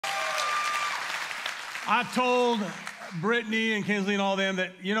I told Brittany and Kinsley and all them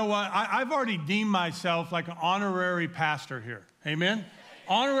that, you know what, I've already deemed myself like an honorary pastor here. Amen?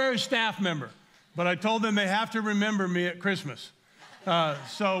 Honorary staff member. But I told them they have to remember me at Christmas.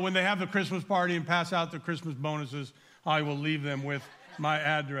 So when they have the Christmas party and pass out the Christmas bonuses, I will leave them with my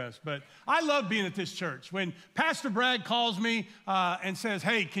address. But I love being at this church. When Pastor Brad calls me and says,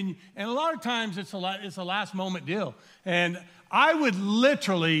 hey, can you, and a lot of times it's a last moment deal. And I would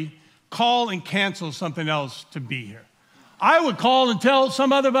literally call and cancel something else to be here. I would call and tell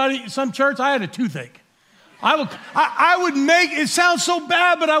some church I had a toothache. I would make, it sounds so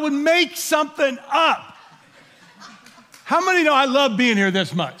bad, but I would make something up. How many know I love being here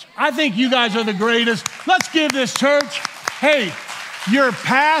this much? I think you guys are the greatest. Let's give this church, hey, your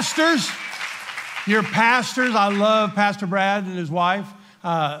pastors, I love Pastor Brad and his wife.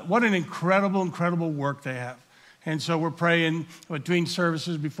 What an incredible, incredible work they have. And so we're praying between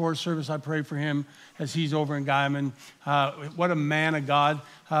services. Before service, I pray for him as he's over in Guyman. What a man of God.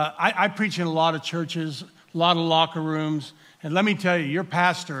 I preach in a lot of churches, a lot of locker rooms. And let me tell you, your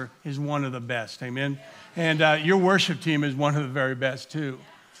pastor is one of the best. Amen. And your worship team is one of the very best too.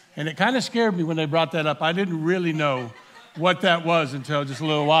 And it kind of scared me when they brought that up. I didn't really know what that was until just a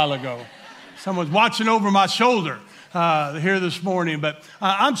little while ago. Someone's watching over my shoulder here this morning, but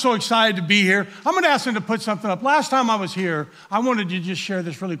I'm so excited to be here. I'm going to ask them to put something up. Last time I was here, I wanted to just share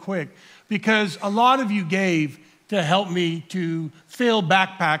this really quick because a lot of you gave to help me to fill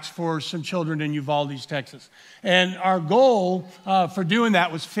backpacks for some children in Uvalde, Texas. And our goal for doing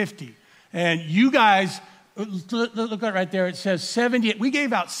that was 50. And you guys, look at right there, it says 78. We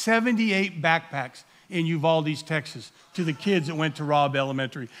gave out 78 backpacks in Uvalde, Texas to the kids that went to Robb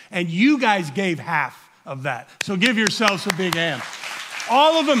Elementary. And you guys gave half of that. So give yourselves a big hand.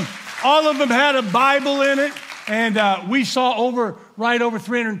 All of them had a Bible in it. And we saw right over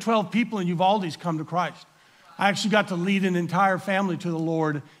 312 people in Uvalde come to Christ. I actually got to lead an entire family to the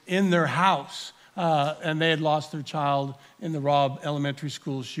Lord in their house. And they had lost their child in the Robb Elementary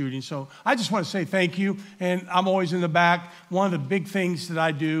School shooting. So I just want to say thank you. And I'm always in the back. One of the big things that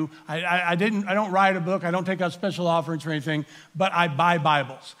I do, I don't write a book. I don't take out special offerings or anything, but I buy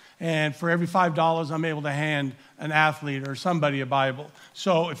Bibles. And for every $5, I'm able to hand an athlete or somebody a Bible.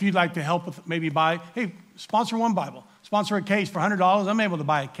 So if you'd like to help with maybe hey, sponsor one Bible. Sponsor a case for $100, I'm able to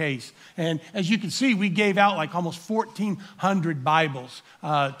buy a case. And as you can see, we gave out like almost 1,400 Bibles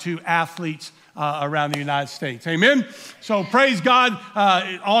to athletes around the United States. Amen? So praise God.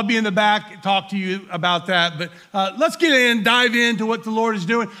 I'll be in the back, talk to you about that. But let's dive into what the Lord is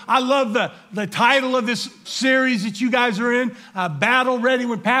doing. I love the title of this series that you guys are in, Battle Ready.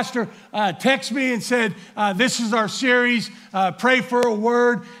 When Pastor texted me and said, this is our series, Pray for a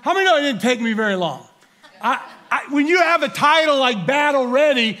Word. How many know it didn't take me very long? When you have a title like Battle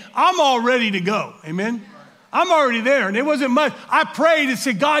Ready, I'm all ready to go. Amen? I'm already there. And it wasn't much. I prayed and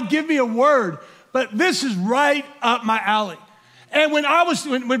said, God, give me a word. But this is right up my alley. And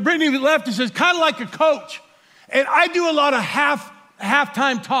when Brittany left, it says, kind of like a coach. And I do a lot of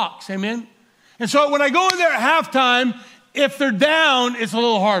halftime talks. Amen? And so when I go in there at halftime, if they're down, it's a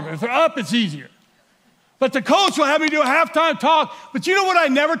little harder. If they're up, it's easier. But the coach will have me do a halftime talk. But you know what I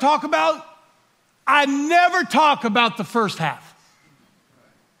never talk about? I never talk about the first half.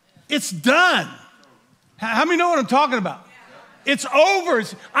 It's done. How many know what I'm talking about? It's over.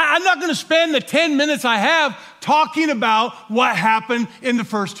 I'm not going to spend the 10 minutes I have talking about what happened in the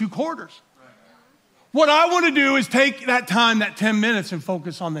first two quarters. What I want to do is take that time, that 10 minutes, and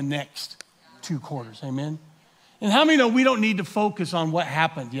focus on the next two quarters. Amen? And how many know we don't need to focus on what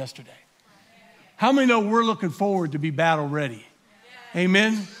happened yesterday? How many know we're looking forward to be battle ready?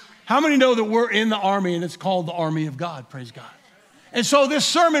 Amen? How many know that we're in the army and it's called the army of God? Praise God. And so this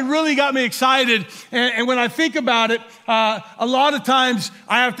sermon really got me excited. And when I think about it, a lot of times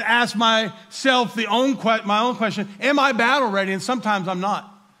I have to ask myself my own question, am I battle ready? And sometimes I'm not.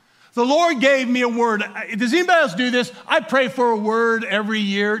 The Lord gave me a word. Does anybody else do this? I pray for a word every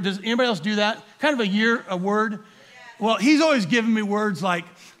year. Does anybody else do that? Kind of a word? Well, he's always given me words like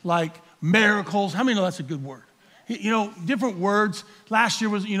miracles. How many know that's a good word? You know, different words. Last year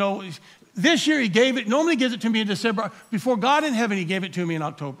was, this year he normally gives it to me in December. Before God in heaven, he gave it to me in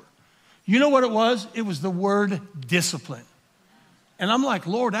October. You know what it was? It was the word discipline. And I'm like,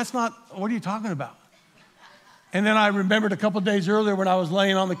 Lord, what are you talking about? And then I remembered a couple of days earlier when I was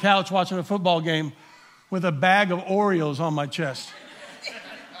laying on the couch watching a football game with a bag of Oreos on my chest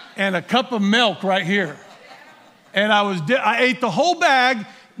and a cup of milk right here. And I ate the whole bag,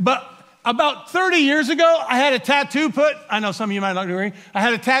 but about 30 years ago, I had a tattoo put. I know some of you might not agree. I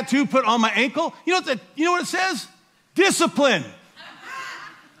had a tattoo put on my ankle. You know what it says? Discipline.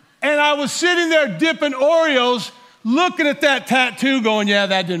 And And I was sitting there dipping Oreos, looking at that tattoo going, yeah,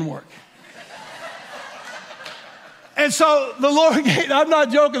 that didn't work. And so the Lord, I'm not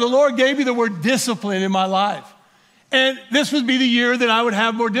joking, the Lord gave me the word discipline in my life. And this would be the year that I would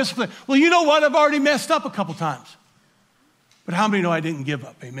have more discipline. Well, you know what? I've already messed up a couple times. But how many know I didn't give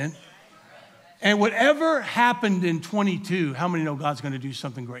up? Amen? And whatever happened in 22, how many know God's going to do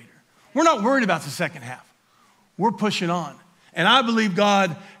something greater? We're not worried about the second half. We're pushing on. And I believe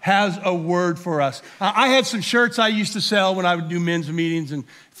God has a word for us. I had some shirts I used to sell when I would do men's meetings and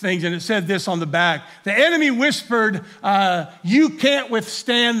things, and it said this on the back. The enemy whispered, you can't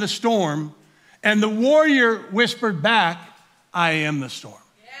withstand the storm. And the warrior whispered back, I am the storm.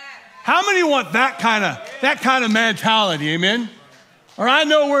 How many want that kind of mentality, amen? Or I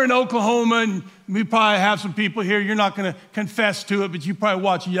know we're in Oklahoma, and we probably have some people here. You're not going to confess to it, but you probably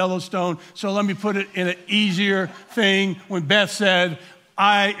watch Yellowstone. So let me put it in an easier thing. When Beth said,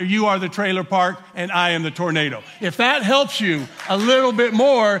 you are the trailer park, and I am the tornado. If that helps you a little bit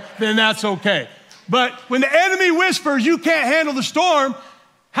more, then that's okay. But when the enemy whispers, you can't handle the storm,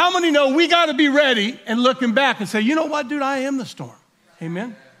 how many know we got to be ready and looking back and say, you know what, dude, I am the storm.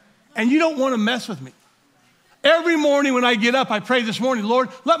 Amen? And you don't want to mess with me. Every morning when I get up, I pray this morning, Lord,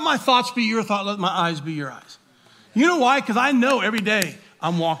 let my thoughts be your thought, let my eyes be your eyes. You know why? Because I know every day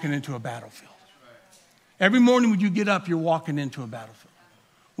I'm walking into a battlefield. Every morning when you get up, you're walking into a battlefield.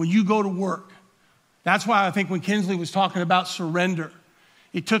 When you go to work, that's why I think when Kinsley was talking about surrender,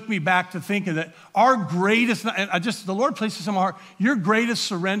 it took me back to thinking that our greatest, and the Lord placed this in my heart, your greatest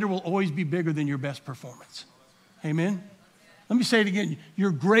surrender will always be bigger than your best performance. Amen? Let me say it again.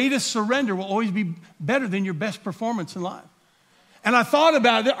 Your greatest surrender will always be better than your best performance in life. And I thought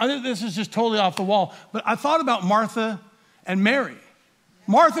about it. This is just totally off the wall. But I thought about Martha and Mary.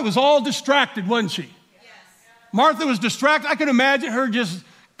 Martha was all distracted, wasn't she? Yes. Martha was distracted. I could imagine her just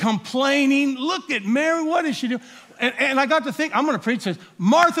complaining. Look at Mary. What is she doing? And I got to think, I'm going to preach this.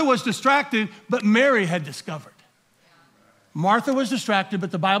 Martha was distracted, but Mary had discovered. Martha was distracted,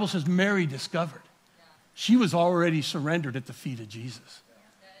 but the Bible says Mary discovered. She was already surrendered at the feet of Jesus.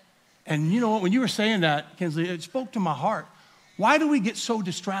 And you know what? When you were saying that, Kinsley, it spoke to my heart. Why do we get so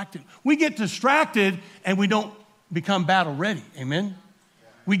distracted? We get distracted and we don't become battle ready. Amen?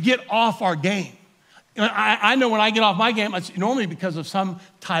 We get off our game. I know when I get off my game, it's normally because of some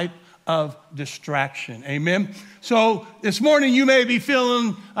type of distraction. Amen? So this morning you may be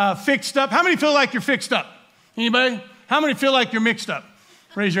feeling fixed up. How many feel like you're fixed up? Anybody? How many feel like you're mixed up?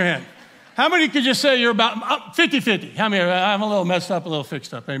 Raise your hand. How many could just say you're about 50-50? How many? I'm a little messed up, a little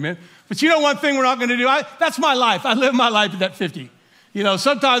fixed up, amen? But you know one thing we're not going to do? That's my life. I live my life at that 50. You know,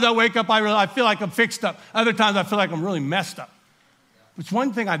 sometimes I wake up, I feel like I'm fixed up. Other times I feel like I'm really messed up. Which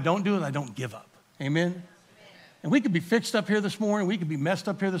one thing I don't do is I don't give up, amen? And we could be fixed up here this morning. We could be messed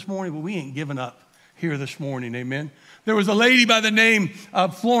up here this morning, but we ain't giving up here this morning, amen? There was a lady by the name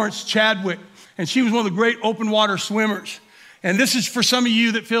of Florence Chadwick, and she was one of the great open water swimmers. And this is for some of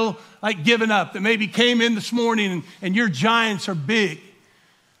you that feel like giving up, that maybe came in this morning and your giants are big.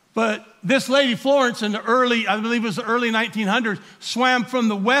 But this lady, Florence, in the early 1900s, swam from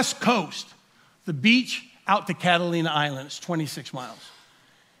the west coast, the beach, out to Catalina Island. It's 26 miles.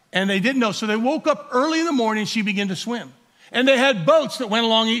 And they didn't know, so they woke up early in the morning and she began to swim. And they had boats that went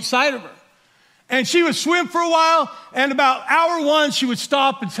along each side of her. And she would swim for a while, and about hour one, she would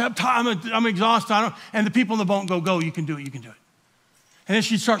stop and say, I'm exhausted. And the people in the boat would go, you can do it, you can do it. And then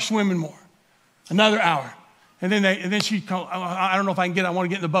she'd start swimming more. Another hour. And then she'd come, I don't know if I can get it, I want to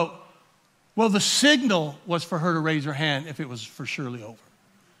get in the boat. Well, the signal was for her to raise her hand if it was for surely over.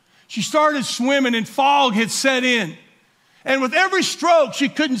 She started swimming, and fog had set in. And with every stroke, she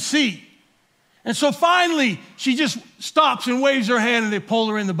couldn't see. And so finally, she just stops and waves her hand, and they pull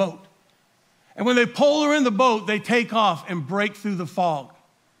her in the boat. And when they pull her in the boat, they take off and break through the fog.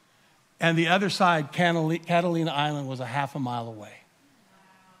 And the other side, Catalina Island, was a half a mile away.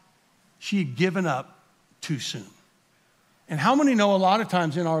 She had given up too soon. And how many know a lot of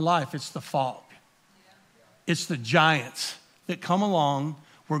times in our life, it's the fog. It's the giants that come along,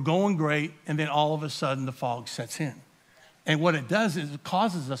 we're going great, and then all of a sudden the fog sets in. And what it does is it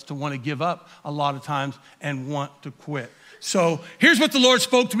causes us to want to give up a lot of times and want to quit. So here's what the Lord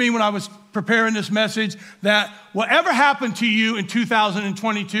spoke to me when I was preparing this message, that whatever happened to you in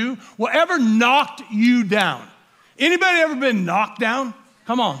 2022, whatever knocked you down. Anybody ever been knocked down?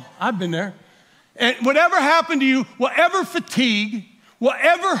 Come on, I've been there. And whatever happened to you, whatever fatigue,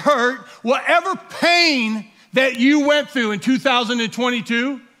 whatever hurt, whatever pain that you went through in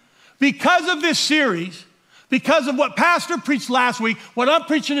 2022, because of this series, because of what Pastor preached last week, what I'm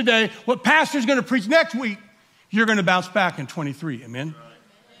preaching today, what Pastor's going to preach next week, you're going to bounce back in 23, amen?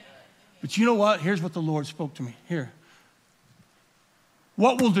 But you know what? Here's what the Lord spoke to me. Here.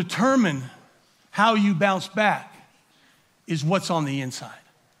 What will determine how you bounce back is what's on the inside.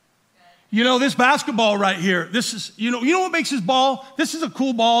 You know, this basketball right here, this is, you know what makes this ball? This is a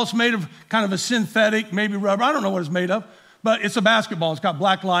cool ball. It's made of kind of a synthetic, maybe rubber. I don't know what it's made of, but it's a basketball. It's got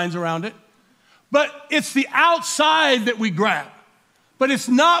black lines around it. But it's the outside that we grab. But it's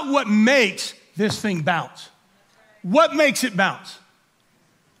not what makes this thing bounce. What makes it bounce?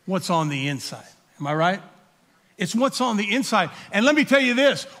 What's on the inside. Am I right? It's what's on the inside. And let me tell you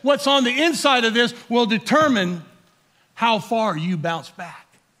this, what's on the inside of this will determine how far you bounce back.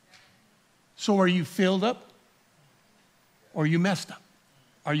 So are you filled up or are you messed up?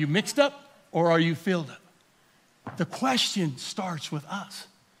 Are you mixed up or are you filled up? The question starts with us.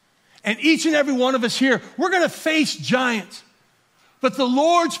 And each and every one of us here, we're going to face giants. But the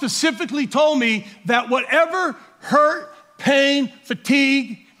Lord specifically told me that whatever hurt, pain,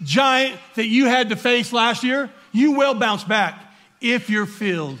 fatigue, giant that you had to face last year, you will bounce back if you're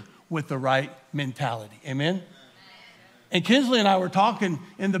filled with the right mentality. Amen? And Kinsley and I were talking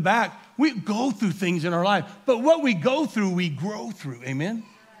in the back. We go through things in our life, but what we go through, we grow through. Amen?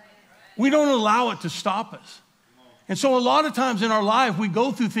 We don't allow it to stop us. And so a lot of times in our life, we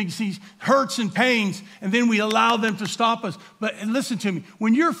go through things, these hurts and pains, and then we allow them to stop us. But listen to me,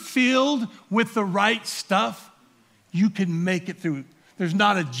 when you're filled with the right stuff, you can make it through. There's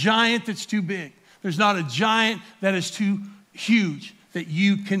not a giant that's too big. There's not a giant that is too huge that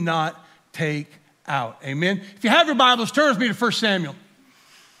you cannot take out. Amen? If you have your Bibles, turn with me to 1 Samuel.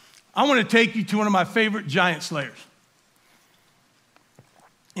 I want to take you to one of my favorite giant slayers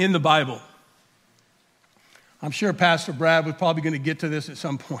in the Bible. I'm sure Pastor Brad was probably going to get to this at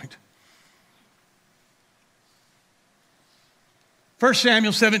some point. 1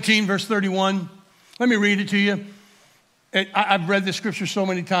 Samuel 17, verse 31. Let me read it to you. I've read this scripture so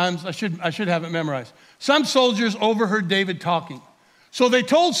many times, I should have it memorized. Some soldiers overheard David talking. So they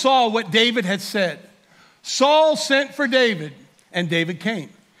told Saul what David had said. Saul sent for David, and David came.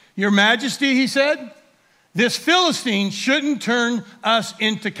 Your Majesty, he said, this Philistine shouldn't turn us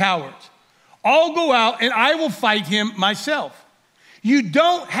into cowards. I'll go out and I will fight him myself. You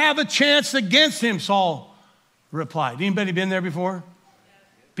don't have a chance against him, Saul replied. Anybody been there before?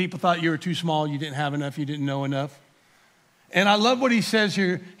 People thought you were too small, you didn't have enough, you didn't know enough. And I love what he says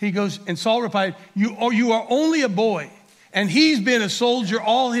here. He goes, and Saul replied, you are only a boy, and he's been a soldier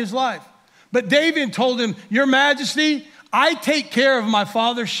all his life. But David told him, Your Majesty, I take care of my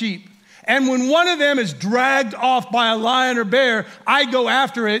father's sheep. And when one of them is dragged off by a lion or bear, I go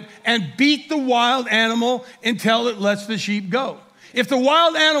after it and beat the wild animal until it lets the sheep go. If the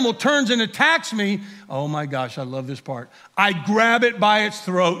wild animal turns and attacks me, oh my gosh, I love this part. I grab it by its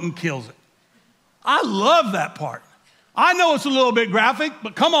throat and kills it. I love that part. I know it's a little bit graphic,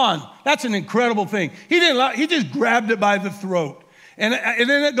 but come on, that's an incredible thing. He just grabbed it by the throat. And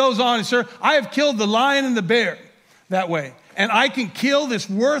then it goes on, and sir, I have killed the lion and the bear that way. And I can kill this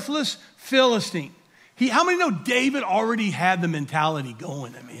worthless Philistine. How many know David already had the mentality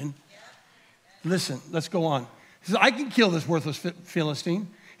going? I mean, listen, let's go on. He says, I can kill this worthless Philistine.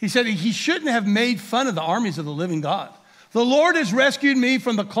 He said he shouldn't have made fun of the armies of the living God. The Lord has rescued me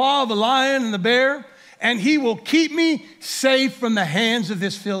from the claw of the lion and the bear, and he will keep me safe from the hands of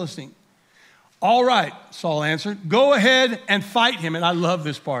this Philistine. All right, Saul answered, go ahead and fight him. And I love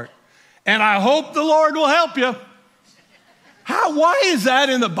this part. And I hope the Lord will help you. Why is that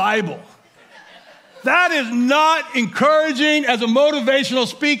in the Bible? That is not encouraging. As a motivational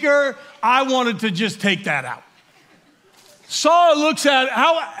speaker, I wanted to just take that out. Saul looks at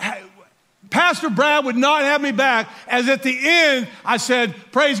how Pastor Brad would not have me back, as at the end, I said,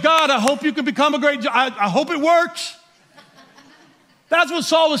 praise God, I hope you can become a great, I hope it works. That's what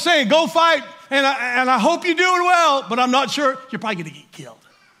Saul was saying. Go fight, and I hope you're doing well, but I'm not sure. You're probably going to get killed.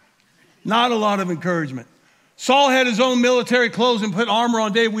 Not a lot of encouragement. Saul had his own military clothes and put armor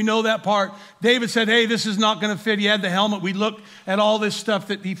on David. We know that part. David said, hey, this is not going to fit. He had the helmet. We looked at all this stuff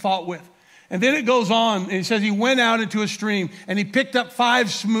that he fought with. And then it goes on, and he says he went out into a stream, and he picked up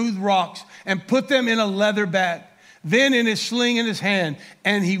 5 smooth rocks and put them in a leather bag, then in his sling in his hand,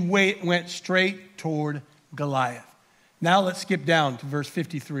 and he went straight toward Goliath. Now let's skip down to verse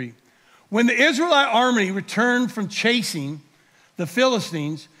 53. When the Israelite army returned from chasing the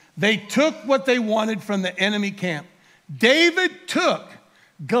Philistines, they took what they wanted from the enemy camp. David took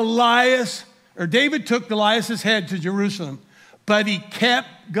Goliath's head to Jerusalem, but he kept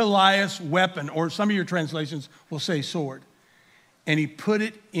Goliath's weapon, or some of your translations will say sword, and he put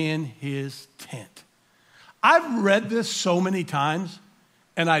it in his tent. I've read this so many times,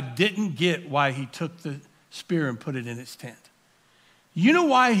 and I didn't get why he took the spear and put it in his tent. You know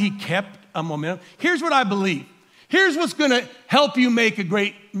why he kept a momentum? Here's what I believe. Here's what's going to help you make you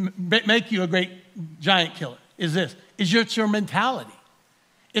a great giant killer, is your mentality.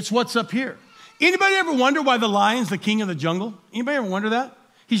 It's what's up here. Anybody ever wonder why the lion's the king of the jungle? Anybody ever wonder that?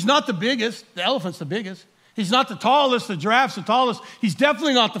 He's not the biggest. The elephant's the biggest. He's not the tallest. The giraffe's the tallest. He's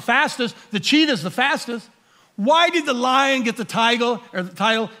definitely not the fastest. The cheetah's the fastest. Why did the lion get the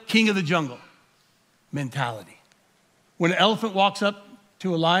title king of the jungle? Mentality. When an elephant walks up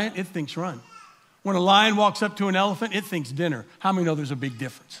to a lion, it thinks run. When a lion walks up to an elephant, it thinks dinner. How many know there's a big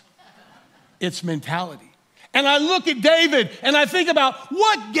difference? It's mentality. And I look at David and I think about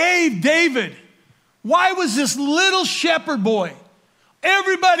what gave David. Why was this little shepherd boy?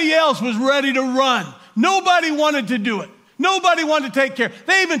 Everybody else was ready to run. Nobody wanted to do it. Nobody wanted to take care.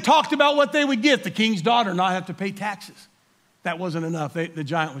 They even talked about what they would get. The king's daughter not have to pay taxes. That wasn't enough. The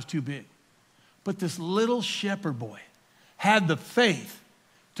giant was too big. But this little shepherd boy had the faith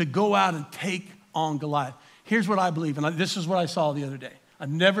to go out and take on Goliath. Here's what I believe, and this is what I saw the other day.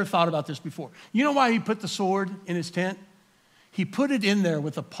 I've never thought about this before. You know why he put the sword in his tent? He put it in there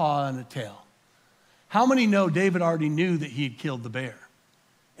with a paw and a tail. How many know David already knew that he had killed the bear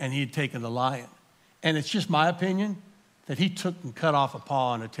and he had taken the lion? And it's just my opinion that he took and cut off a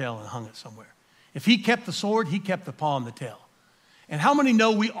paw and a tail and hung it somewhere. If he kept the sword, he kept the paw and the tail. And how many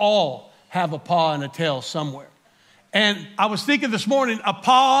know we all have a paw and a tail somewhere? And I was thinking this morning, a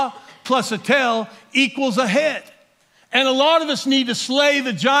paw plus a tail equals a head. And a lot of us need to slay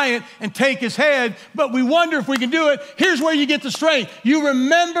the giant and take his head, but we wonder if we can do it. Here's where you get the strength. You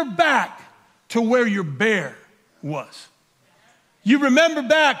remember back to where your bear was. You remember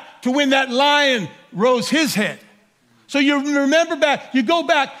back to when that lion rose his head. So you remember back, you go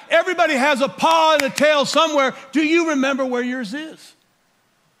back. Everybody has a paw and a tail somewhere. Do you remember where yours is?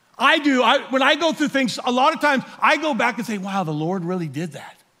 I do. When I go through things, a lot of times I go back and say, wow, the Lord really did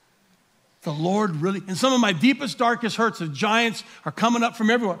that. The Lord really, in some of my deepest, darkest hurts, the giants are coming up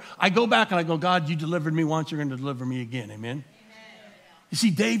from everywhere. I go back and I go, God, you delivered me once, you're going to deliver me again. Amen? You see,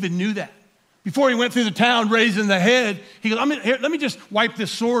 David knew that. Before he went through the town raising the head, he goes, here, let me just wipe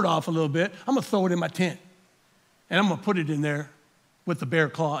this sword off a little bit. I'm going to throw it in my tent. And I'm going to put it in there with the bear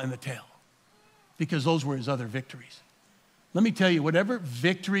claw and the tail. Because those were his other victories. Let me tell you, whatever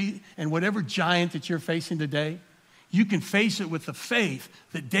victory and whatever giant that you're facing today, you can face it with the faith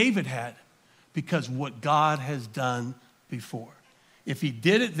that David had because what God has done before. If he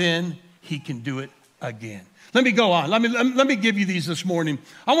did it then, he can do it again. Let me go on. Let me give you these this morning.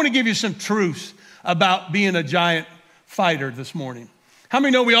 I want to give you some truths about being a giant fighter this morning. How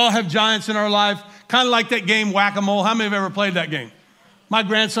many know we all have giants in our life? Kind of like that game, Whack-A-Mole. How many have ever played that game? My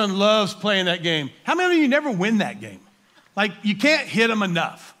grandson loves playing that game. How many of you never win that game? Like, you can't hit them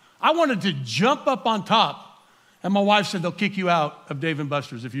enough. I wanted to jump up on top, and my wife said they'll kick you out of Dave &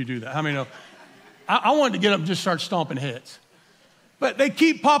 Buster's if you do that. How many know? I wanted to get up and just start stomping heads. But they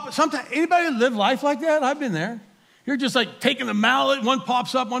keep popping. Sometimes, anybody live life like that? I've been there. You're just like taking the mallet, one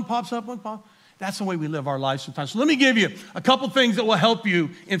pops up, one pops up, one pops. That's the way we live our lives sometimes. So let me give you a couple things that will help you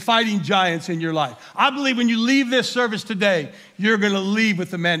in fighting giants in your life. I believe when you leave this service today, you're going to leave with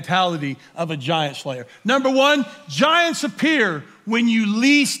the mentality of a giant slayer. Number one, giants appear when you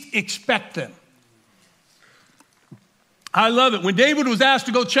least expect them. I love it. When David was asked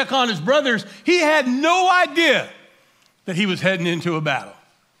to go check on his brothers, he had no idea that he was heading into a battle.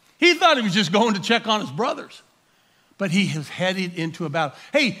 He thought he was just going to check on his brothers. But he was headed into a battle.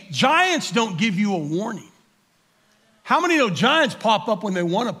 Hey, giants don't give you a warning. How many know giants pop up when they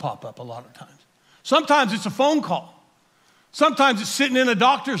want to pop up a lot of times? Sometimes it's a phone call. Sometimes it's sitting in a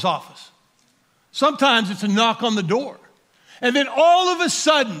doctor's office. Sometimes it's a knock on the door. And then all of a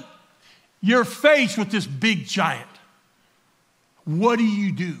sudden, you're faced with this big giant. What do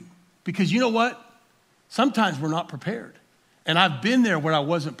you do? Because you know what? Sometimes we're not prepared. And I've been there where I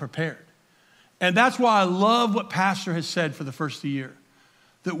wasn't prepared. And that's why I love what Pastor has said for the first of the year,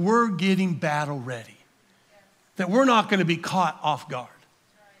 that we're getting battle ready, that we're not going to be caught off guard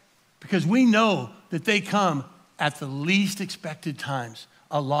because we know that they come at the least expected times,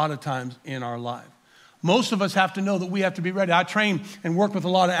 a lot of times in our life. Most of us have to know that we have to be ready. I train and work with a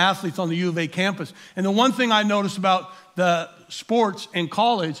lot of athletes on the U of A campus. And the one thing I noticed about the sports in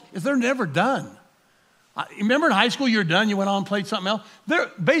college is they're never done. Remember in high school, you're done, you went on and played something else?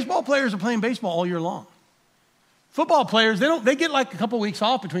 Baseball players are playing baseball all year long. Football players, they get like a couple weeks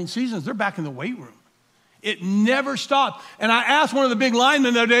off between seasons. They're back in the weight room. It never stopped. And I asked one of the big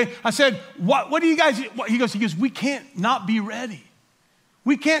linemen the other day, I said, what do you guys, he goes, we can't not be ready.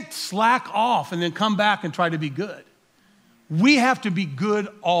 We can't slack off and then come back and try to be good. We have to be good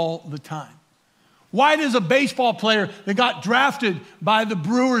all the time. Why does a baseball player that got drafted by the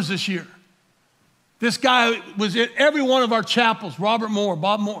Brewers this year? This guy was at every one of our chapels, Bob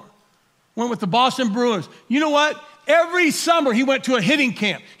Moore, went with the Boston Bruins. You know what? Every summer he went to a hitting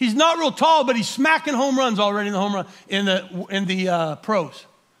camp. He's not real tall, but he's smacking home runs already in the pros.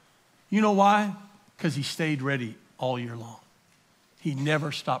 You know why? Because he stayed ready all year long. He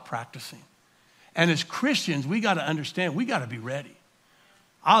never stopped practicing. And as Christians, we got to understand, we got to be ready.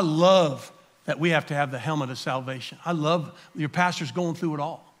 I love that we have to have the helmet of salvation. I love your pastor's going through it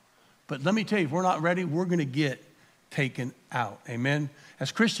all. But let me tell you, if we're not ready, we're going to get taken out. Amen?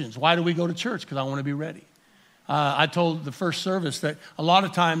 As Christians, why do we go to church? Because I want to be ready. I told the first service that a lot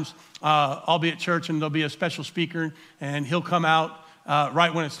of times I'll be at church and there'll be a special speaker and he'll come out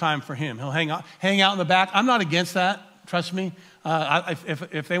right when it's time for him. He'll hang out in the back. I'm not against that. Trust me.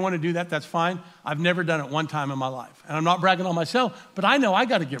 If they want to do that, that's fine. I've never done it one time in my life. And I'm not bragging on myself, but I know I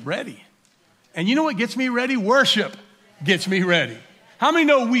got to get ready. And you know what gets me ready? Worship gets me ready. How many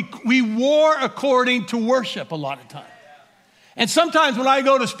know we war according to worship a lot of times? And sometimes when I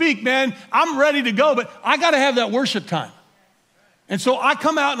go to speak, man, I'm ready to go, but I got to have that worship time. And so I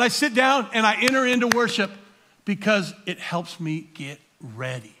come out and I sit down and I enter into worship because it helps me get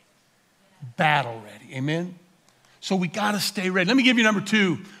ready, battle ready. Amen? So we got to stay ready. Let me give you number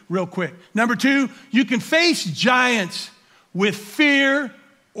 2 real quick. Number 2, you can face giants with fear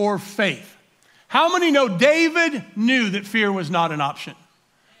or faith. How many know David knew that fear was not an option?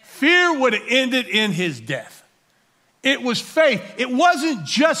 Fear would have ended in his death. It was faith. It wasn't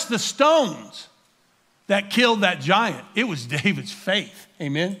just the stones that killed that giant. It was David's faith.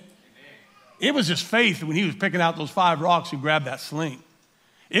 Amen? It was his faith when he was picking out those 5 rocks and grabbed that sling.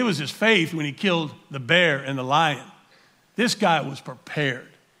 It was his faith when he killed the bear and the lion. This guy was prepared.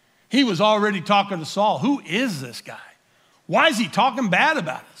 He was already talking to Saul. Who is this guy? Why is he talking bad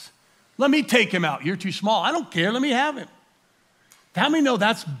about us? Let me take him out. You're too small. I don't care. Let me have him. How many know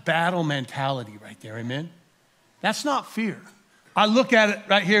that's battle mentality right there? Amen? That's not fear. I look at it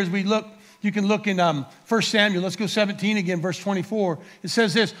right here as we look. You can look in 1 Samuel. Let's go 17 again, verse 24. It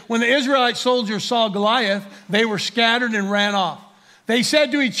says this: when the Israelite soldiers saw Goliath, they were scattered and ran off. They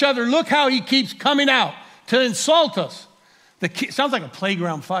said to each other, look how he keeps coming out to insult us. Sounds like a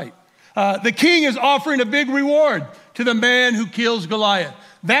playground fight. The king is offering a big reward to the man who kills Goliath.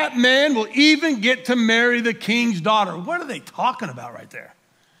 That man will even get to marry the king's daughter. What are they talking about right there?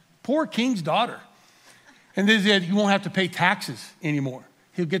 Poor king's daughter. And they said he won't have to pay taxes anymore.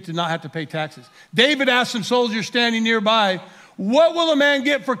 He'll get to not have to pay taxes. David asked some soldiers standing nearby, what will a man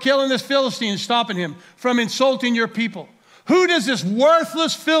get for killing this Philistine and stopping him from insulting your people? Who does this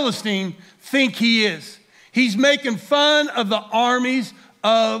worthless Philistine think he is? He's making fun of the armies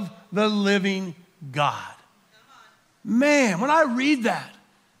of the living God. Man, when I read that,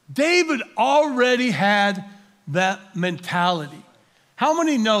 David already had that mentality. How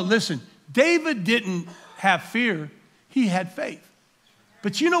many know, listen, David didn't have fear, he had faith.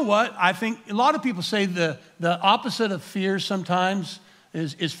 But you know what? I think a lot of people say the opposite of fear sometimes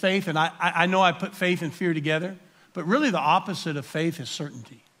is faith. And I know I put faith and fear together, but really the opposite of faith is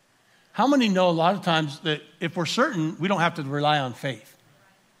certainty. How many know a lot of times that if we're certain, we don't have to rely on faith?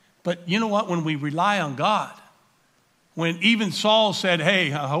 But you know what? When we rely on God, when even Saul said,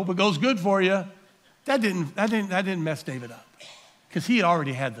 hey, I hope it goes good for you, that didn't mess David up because he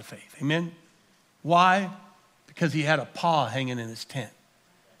already had the faith. Amen? Why? Because he had a paw hanging in his tent.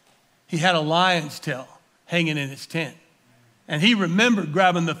 He had a lion's tail hanging in his tent. And he remembered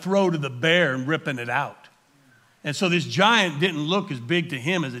grabbing the throat of the bear and ripping it out. And so this giant didn't look as big to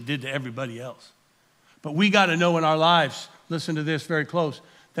him as it did to everybody else. But we got to know in our lives, listen to this very close,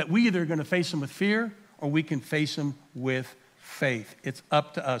 that we either are going to face them with fear or we can face them with faith. It's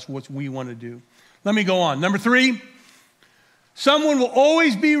up to us what we want to do. Let me go on. Number 3, someone will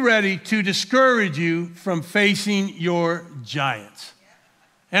always be ready to discourage you from facing your giants.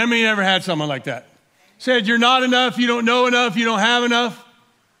 How many ever had someone like that? Said you're not enough, you don't know enough, you don't have enough,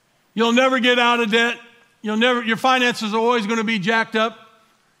 you'll never get out of debt, your finances are always going to be jacked up.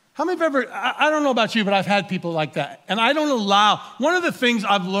 How many have ever, I don't know about you, but I've had people like that. And I don't allow, one of the things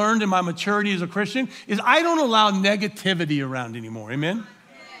I've learned in my maturity as a Christian is I don't allow negativity around anymore. Amen?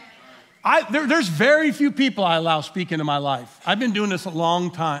 There's very few people I allow speak into my life. I've been doing this a long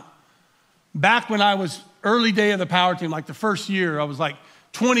time. Back when I was early day of the power team, like the first year, I was like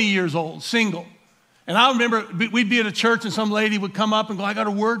 20 years old, single. And I remember we'd be at a church and some lady would come up and go, I got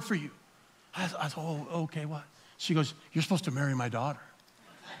a word for you. I said, oh, okay, what? She goes, you're supposed to marry my daughter.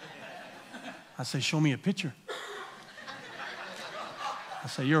 I say, show me a picture. I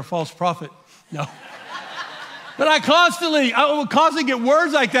say, you're a false prophet. No. But I would constantly get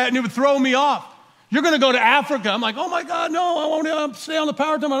words like that and it would throw me off. You're going to go to Africa. I'm like, oh my God, no, I want to stay on the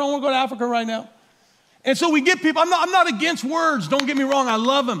power team. I don't want to go to Africa right now. And so we get people, I'm not against words. Don't get me wrong. I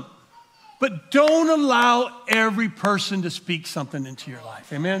love them. But don't allow every person to speak something into your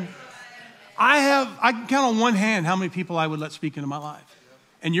life. Amen? I can count on one hand how many people I would let speak into my life.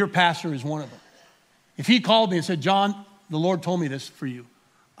 And your pastor is one of them. If he called me and said, John, the Lord told me this for you,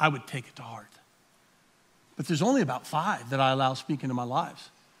 I would take it to heart. But there's only about 5 that I allow speak into my lives.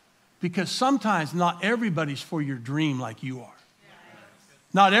 Because sometimes not everybody's for your dream like you are.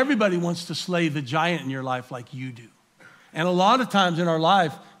 Not everybody wants to slay the giant in your life like you do. And a lot of times in our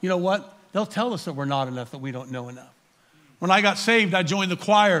life, you know what? They'll tell us that we're not enough, that we don't know enough. When I got saved, I joined the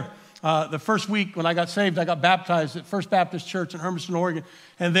choir. The first week when I got saved, I got baptized at First Baptist Church in Hermiston, Oregon.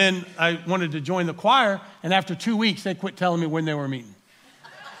 And then I wanted to join the choir. And after 2 weeks, they quit telling me when they were meeting.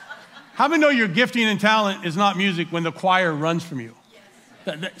 How many know your gifting and talent is not music when the choir runs from you?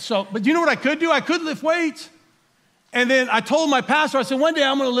 But you know what I could do? I could lift weights. And then I told my pastor, I said, one day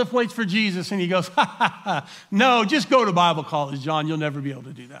I'm going to lift weights for Jesus. And he goes, no, just go to Bible college, John. You'll never be able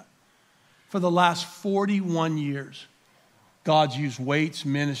to do that. For the last 41 years, God's used weights,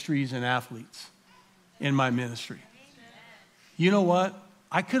 ministries, and athletes in my ministry. You know what?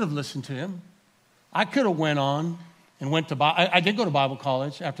 I could have listened to him. I could have went on and went to I did go to Bible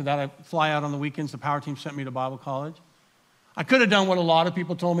college. After that, I fly out on the weekends. The power team sent me to Bible college. I could have done what a lot of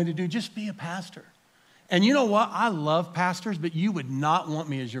people told me to do, just be a pastor. And you know what? I love pastors, but you would not want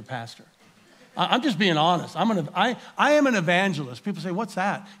me as your pastor. I'm just being honest. I am an evangelist. People say, what's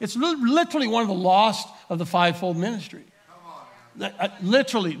that? It's literally one of the lost of the fivefold ministry.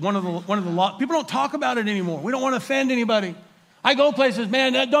 Literally one of the lost. People don't talk about it anymore. We don't want to offend anybody. I go places,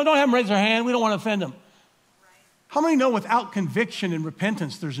 man, don't have them raise their hand. We don't want to offend them. How many know without conviction and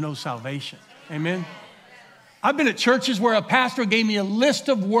repentance, there's no salvation? Amen? I've been at churches where a pastor gave me a list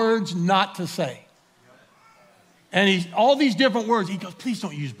of words not to say. And all these different words. He goes, please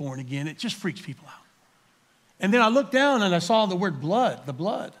don't use born again. It just freaks people out. And then I looked down and I saw the word blood, the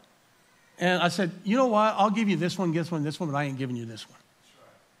blood. And I said, you know what? I'll give you this one, this one, but I ain't giving you this one.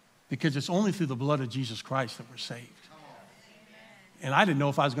 Because it's only through the blood of Jesus Christ that we're saved. And I didn't know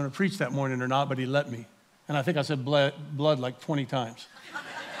if I was going to preach that morning or not, but he let me. And I think I said blood like 20 times.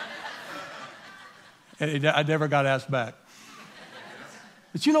 I never got asked back.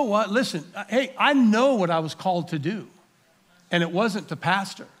 But you know what? Listen, hey, I know what I was called to do. And it wasn't to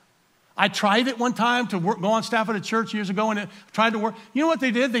pastor. I tried it one time to go on staff at a church years ago, and it tried to work. You know what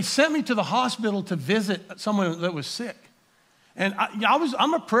they did? They sent me to the hospital to visit someone that was sick. And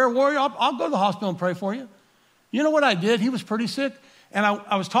I'm a prayer warrior. I'll go to the hospital and pray for you. You know what I did? He was pretty sick. And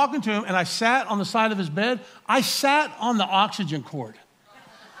I was talking to him, and I sat on the side of his bed. I sat on the oxygen cord.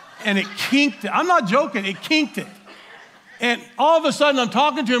 And it kinked it. I'm not joking. It kinked it. And all of a sudden, I'm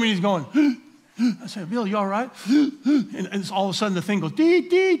talking to him, and he's going, I said, Bill, you all right? And all of a sudden, the thing goes, dee,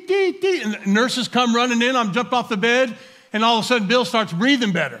 dee, dee, dee. And the nurses come running in. I'm jumped off the bed, and all of a sudden, Bill starts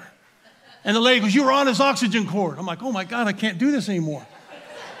breathing better. And the lady goes, you were on his oxygen cord. I'm like, oh, my God, I can't do this anymore.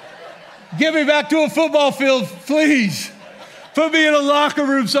 Get me back to a football field, please. Put me in a locker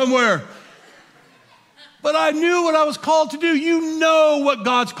room somewhere. But I knew what I was called to do. You know what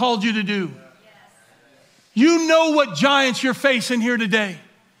God's called you to do. You know what giants you're facing here today.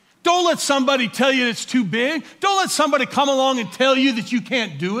 Don't let somebody tell you it's too big. Don't let somebody come along and tell you that you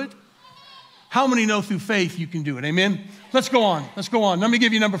can't do it. How many know through faith you can do it? Amen? Let's go on. Let's go on. Let me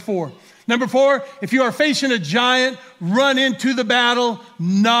give you number 4. Number 4, if you are facing a giant, run into the battle,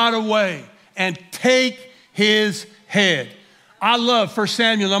 not away, and take his head. I love 1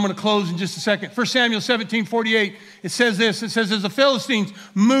 Samuel. I'm going to close in just a second. 1 Samuel 17:48, it says this. It says, as the Philistines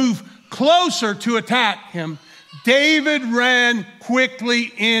move closer to attack him, David ran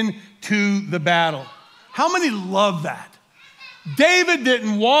quickly into the battle. How many love that? David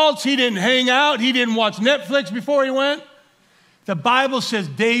didn't waltz. He didn't hang out. He didn't watch Netflix before he went. The Bible says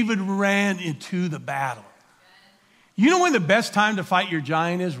David ran into the battle. You know when the best time to fight your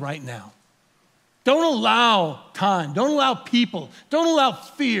giant is? Right now. Don't allow time. Don't allow people. Don't allow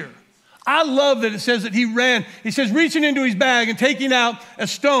fear. I love that it says that he ran. He says, reaching into his bag and taking out a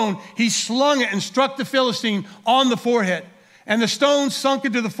stone, he slung it and struck the Philistine on the forehead. And the stone sunk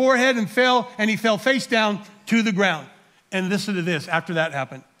into the forehead and he fell face down to the ground. And listen to this, after that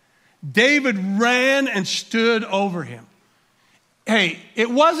happened. David ran and stood over him. Hey, it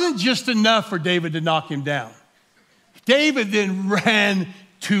wasn't just enough for David to knock him down. David then ran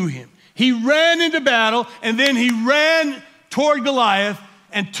to him. He ran into battle, and then he ran toward Goliath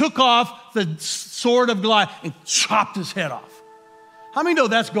and took off the sword of Goliath and chopped his head off. How many know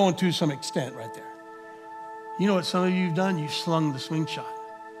that's going to some extent right there? You know what some of you have done? You've slung the slingshot,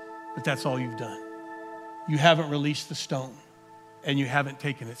 but that's all you've done. you haven't released the stone and you haven't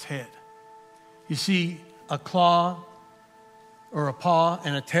taken its head. You see, a claw or a paw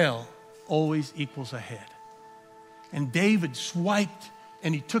and a tail always equals a head. And David swiped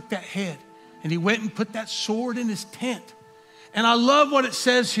and he took that head and he went and put that sword in his tent. And I love what it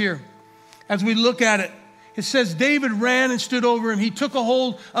says here as we look at it. It says, David ran and stood over him. He took a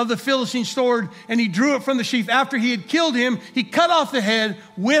hold of the Philistine sword and he drew it from the sheath. After he had killed him, he cut off the head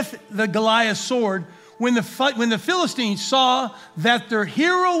with the Goliath sword. When the Philistines saw that their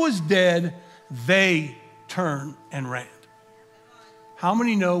hero was dead, they turned and ran. How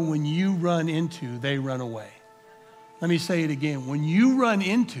many know when you run into, they run away? Let me say it again. When you run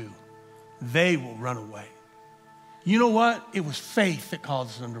into, they will run away. You know what? It was faith that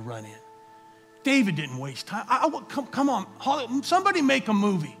caused them to run in. David didn't waste time. Come on, somebody make a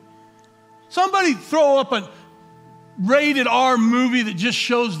movie. Somebody throw up a rated R movie that just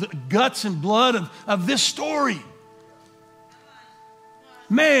shows the guts and blood of this story.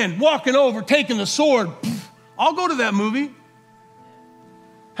 Man walking over, taking the sword. I'll go to that movie.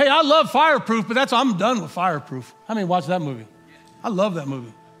 Hey, I love Fireproof, but I'm done with Fireproof. How many watch that movie? I love that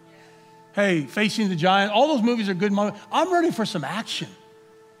movie. Hey, Facing the Giant, all those movies are good. I'm ready for some action.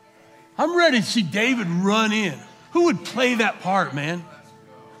 I'm ready to see David run in. Who would play that part, man?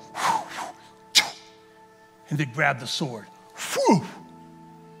 And they'd grab the sword.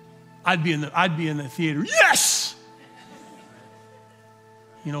 I'd be in the theater. Yes!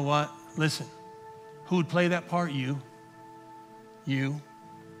 You know what? Listen. Who would play that part? You. You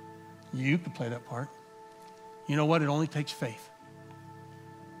could play that part. You know what? It only takes faith.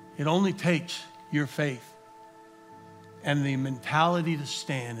 It only takes your faith and the mentality to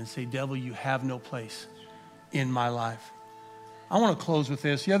stand and say, devil, you have no place in my life. I want to close with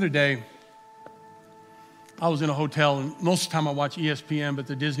this. The other day, I was in a hotel, and most of the time I watch ESPN, but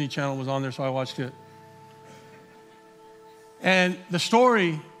the Disney Channel was on there, so I watched it. And the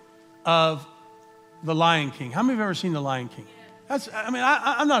story of the Lion King. How many have ever seen the Lion King?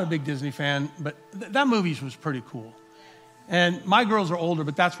 I'm not a big Disney fan, but that movie was pretty cool. And my girls are older,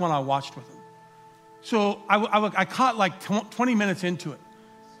 but that's when I watched with them. So I caught like 20 minutes into it.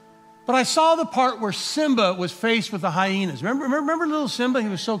 But I saw the part where Simba was faced with the hyenas. Remember little Simba? He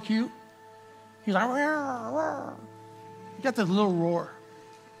was so cute. He's like, roar, roar. He got this little roar.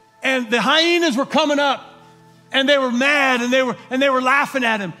 And the hyenas were coming up. And they were mad, and they were laughing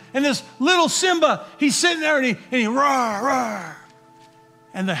at him. And this little Simba, he's sitting there, and he roar, roar.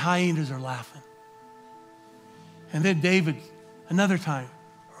 And the hyenas are laughing. And then David, another time,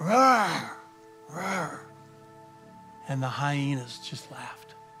 roar, roar. And the hyenas just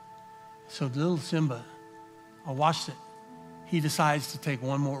laughed. So little Simba, I watched it. He decides to take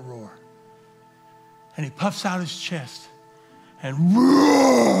one more roar. And he puffs out his chest and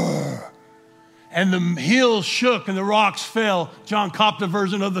roar. And the hills shook and the rocks fell. John Kopta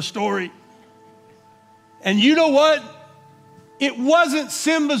version of the story. And you know what? It wasn't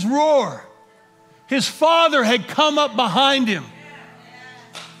Simba's roar. His father had come up behind him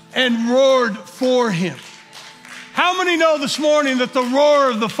and roared for him. How many know this morning that the roar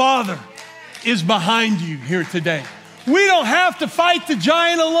of the Father is behind you here today? We don't have to fight the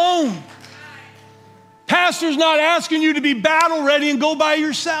giant alone. Pastor's not asking you to be battle ready and go by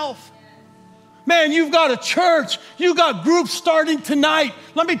yourself. Man, you've got a church. You've got groups starting tonight.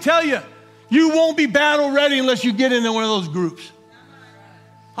 Let me tell you, you won't be battle ready unless you get into one of those groups.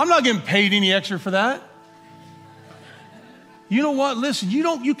 I'm not getting paid any extra for that. You know what? Listen,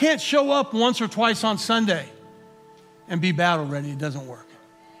 you can't show up once or twice on Sunday and be battle ready. It doesn't work.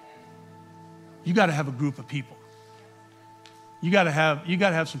 You got to have a group of people. You got to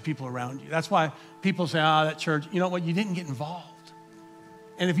have some people around you. That's why people say, that church, you know what? You didn't get involved.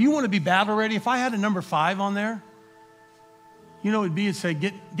 And if you want to be battle ready, if I had a number 5 on there, you know, it'd be to say,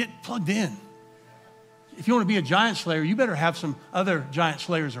 get plugged in. If you want to be a giant slayer, you better have some other giant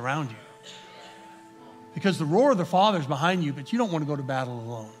slayers around you. Because the roar of the Father is behind you, but you don't want to go to battle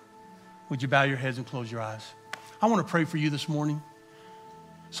alone. Would you bow your heads and close your eyes? I want to pray for you this morning.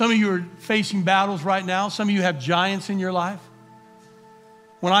 Some of you are facing battles right now. Some of you have giants in your life.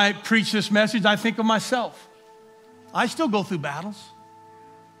 When I preach this message, I think of myself. I still go through battles.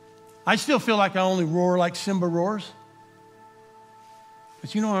 I still feel like I only roar like Simba roars.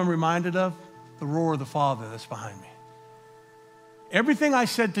 But you know what I'm reminded of? The roar of the Father that's behind me. Everything I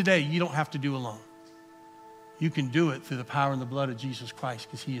said today, you don't have to do alone. You can do it through the power and the blood of Jesus Christ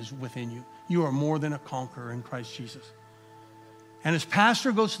because he is within you. You are more than a conqueror in Christ Jesus. And as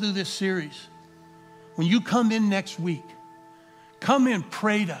Pastor goes through this series, when you come in next week, come in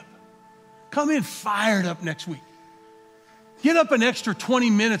prayed up. Come in fired up next week. Get up an extra 20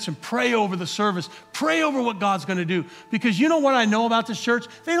 minutes and pray over the service. Pray over what God's going to do. Because you know what I know about this church?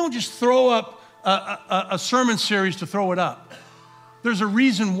 They don't just throw up a sermon series to throw it up. There's a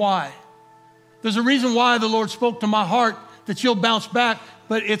reason why. There's a reason why the Lord spoke to my heart that you'll bounce back,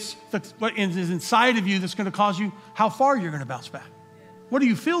 but it's what is inside of you that's going to cause you how far you're going to bounce back. What are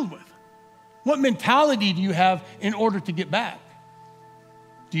you filled with? What mentality do you have in order to get back?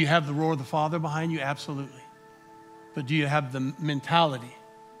 Do you have the roar of the Father behind you? Absolutely. But do you have the mentality?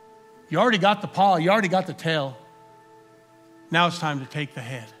 You already got the paw. You already got the tail. Now it's time to take the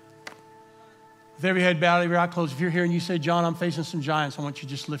head. With every head bowed, every eye closed, if you're here and you say, John, I'm facing some giants, I want you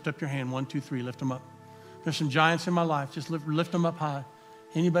to just lift up your hand. 1, 2, 3, lift them up. There's some giants in my life. Just lift them up high.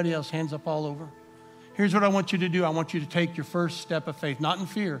 Anybody else, hands up all over. Here's what I want you to do. I want you to take your first step of faith, not in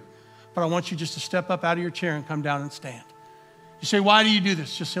fear, but I want you just to step up out of your chair and come down and stand. You say, why do you do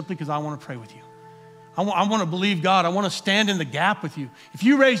this? Just simply because I want to pray with you. I want to believe God. I want to stand in the gap with you. If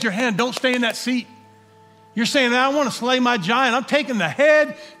you raise your hand, don't stay in that seat. You're saying, I want to slay my giant. I'm taking the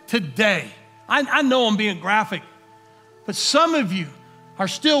head today. I know I'm being graphic, but some of you are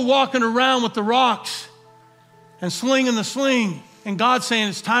still walking around with the rocks and slinging the sling, and God's saying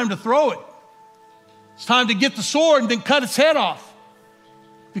it's time to throw it. It's time to get the sword and then cut its head off.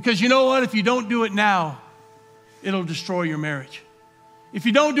 Because you know what? If you don't do it now, it'll destroy your marriage. If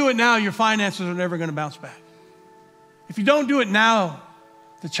you don't do it now, your finances are never going to bounce back. If you don't do it now,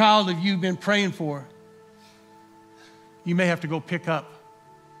 the child that you've been praying for, you may have to go pick up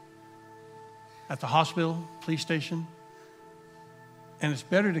at the hospital, police station. And it's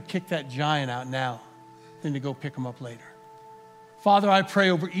better to kick that giant out now than to go pick them up later. Father, I pray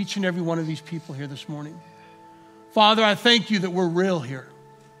over each and every one of these people here this morning. Father, I thank you that we're real here.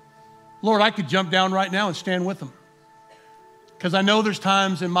 Lord, I could jump down right now and stand with them. Because I know there's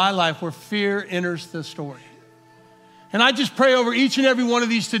times in my life where fear enters the story. And I just pray over each and every one of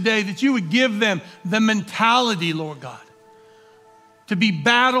these today that you would give them the mentality, Lord God, to be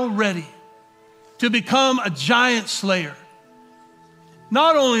battle ready, to become a giant slayer.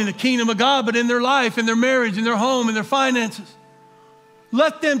 Not only in the kingdom of God, but in their life, in their marriage, in their home, in their finances.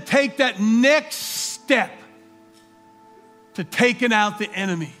 Let them take that next step to taking out the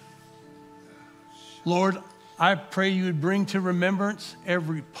enemy. Lord, I pray you would bring to remembrance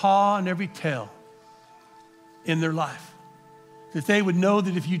every paw and every tail in their life. That they would know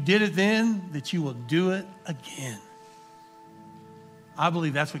that if you did it then, that you will do it again. I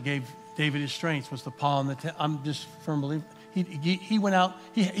believe that's what gave David his strength, was the paw and the tail. I'm just firm believer. He went out,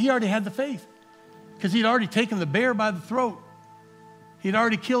 he already had the faith. Because he'd already taken the bear by the throat. He'd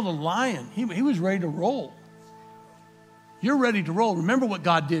already killed a lion. He was ready to roll. You're ready to roll. Remember what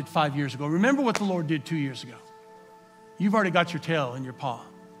God did 5 years ago. Remember what the Lord did 2 years ago. You've already got your tail in your paw.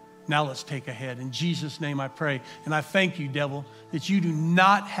 Now let's take a head. In Jesus' name I pray. And I thank you, devil, that you do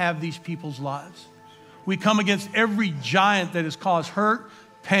not have these people's lives. We come against every giant that has caused hurt,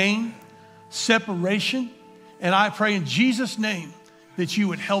 pain, separation. And I pray in Jesus' name that you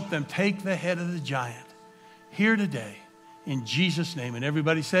would help them take the head of the giant here today. In Jesus' name. And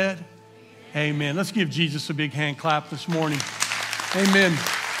everybody said, amen. Let's give Jesus a big hand clap this morning. Amen.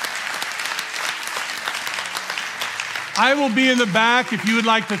 I will be in the back if you would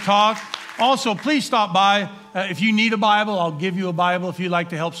like to talk. Also, please stop by. If you need a Bible, I'll give you a Bible. If you'd like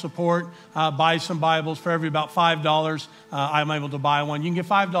to help support, buy some Bibles for every about $5. I'm able to buy one. You can get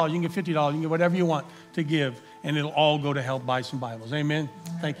 $5, you can get $50, you can get whatever you want to give, and it'll all go to help buy some Bibles. Amen.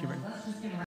 Thank you very much.